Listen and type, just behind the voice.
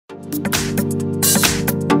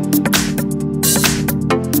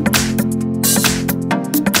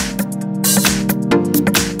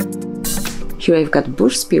Here I've got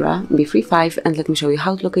BUSH Spira B5 and let me show you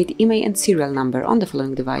how to locate IMEI and serial number on the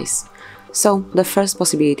following device. So the first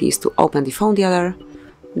possibility is to open the phone dialer,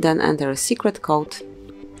 then enter a secret code,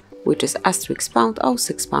 which is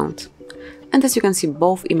 *#06#. And as you can see,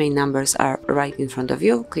 both IMEI numbers are right in front of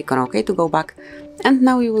you. Click on OK to go back, and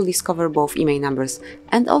now you will discover both IMEI numbers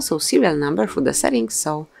and also serial number through the settings.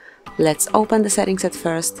 So let's open the settings at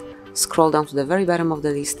first, scroll down to the very bottom of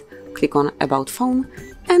the list, click on About Phone,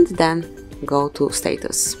 and then go to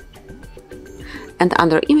Status. And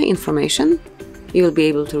under IMEI Information, you will be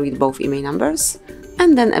able to read both IMEI numbers,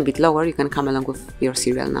 and then a bit lower you can come along with your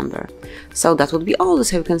serial number. So that would be all. This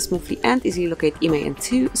is how you can smoothly and easily locate IMEI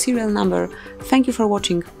and serial number. Thank you for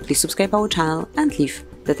watching, please subscribe our channel and leave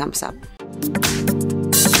the thumbs up.